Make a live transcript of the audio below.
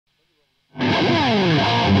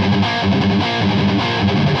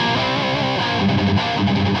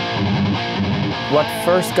What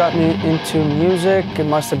first got me into music, it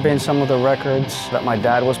must have been some of the records that my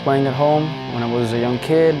dad was playing at home when I was a young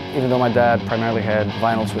kid. Even though my dad primarily had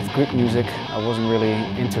vinyls with Greek music, I wasn't really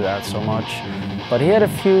into that so much. But he had a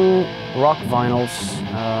few rock vinyls,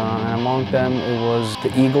 and among them it was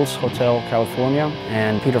the Eagles, Hotel California,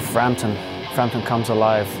 and Peter Frampton. Frampton Comes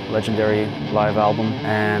Alive, legendary live album.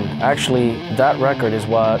 And actually, that record is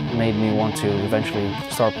what made me want to eventually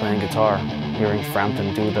start playing guitar, hearing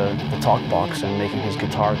Frampton do the talk box and making his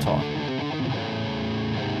guitar talk.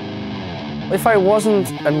 If I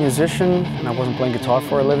wasn't a musician and I wasn't playing guitar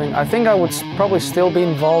for a living, I think I would probably still be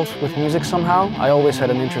involved with music somehow. I always had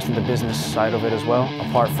an interest in the business side of it as well,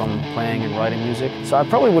 apart from playing and writing music. So I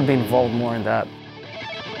probably would be involved more in that.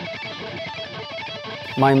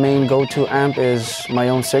 My main go-to amp is my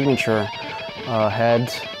own signature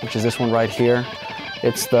head, which is this one right here.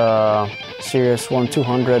 It's the Series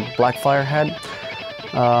 1200 Blackfire head.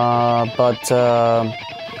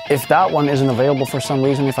 If that one isn't available for some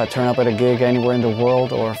reason, if I turn up at a gig anywhere in the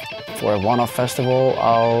world or for a one-off festival,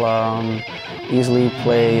 I'll easily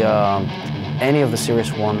play any of the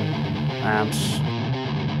Series 1 amps.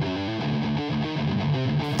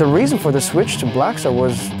 The reason for the switch to Blackstar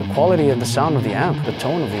was the quality and the sound of the amp, the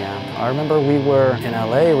tone of the amp. I remember we were in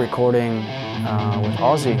LA recording with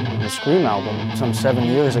Ozzy, the Scream album, some 7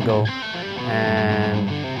 years ago, and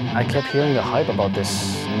I kept hearing the hype about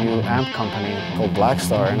this new amp company called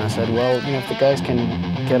Blackstar, and I said, well, you know, if the guys can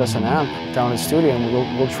get us an amp down in the studio,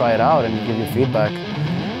 and we'll try it out and give you feedback.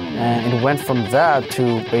 And it went from that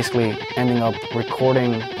to basically ending up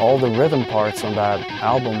recording all the rhythm parts on that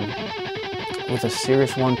album with a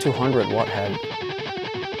Series 1200 watt head.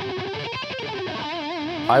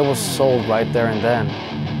 I was sold right there and then.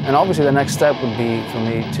 And obviously the next step would be for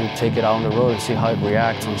me to take it out on the road and see how it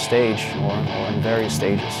reacts on stage or in various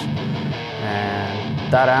stages. And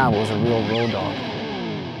that amp was a real road dog.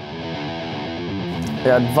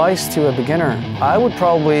 The advice to a beginner, I would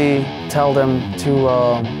probably tell them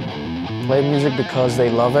to play music because they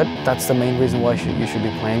love it. That's the main reason why you should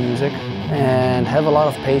be playing music. And have a lot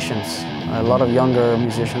of patience. A lot of younger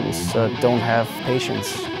musicians don't have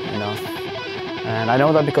patience enough. And I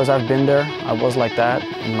know that because I've been there. I was like that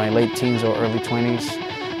in my late teens or early 20s.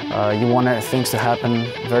 You want things to happen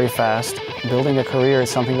very fast. Building a career is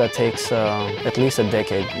something that takes at least a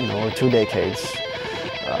decade, or 2 decades.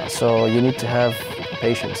 So you need to have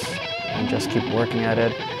patience and just keep working at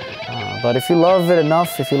it. But if you love it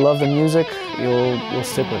enough, if you love the music, you'll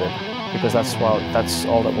stick with it, because that's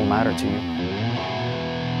all that will matter to you.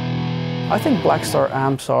 I think Blackstar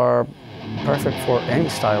amps are perfect for any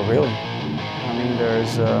style, really. I mean,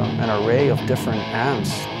 there's an array of different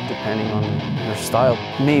amps depending on your style.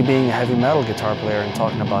 Me being a heavy metal guitar player and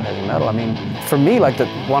talking about heavy metal, I mean, for me, like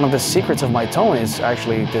one of the secrets of my tone is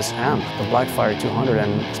actually this amp, the Blackfire 200,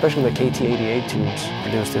 and especially the KT88 tubes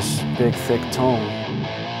produce this big, thick tone.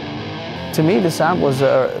 To me, this amp was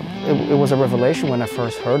it was a revelation when I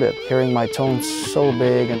first heard it. Hearing my tones so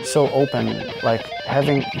big and so open, like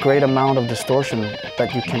having great amount of distortion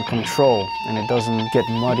that you can control, and it doesn't get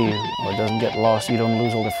muddy or it doesn't get lost. You don't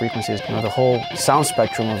lose all the frequencies. The whole sound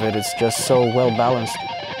spectrum of it is just so well balanced.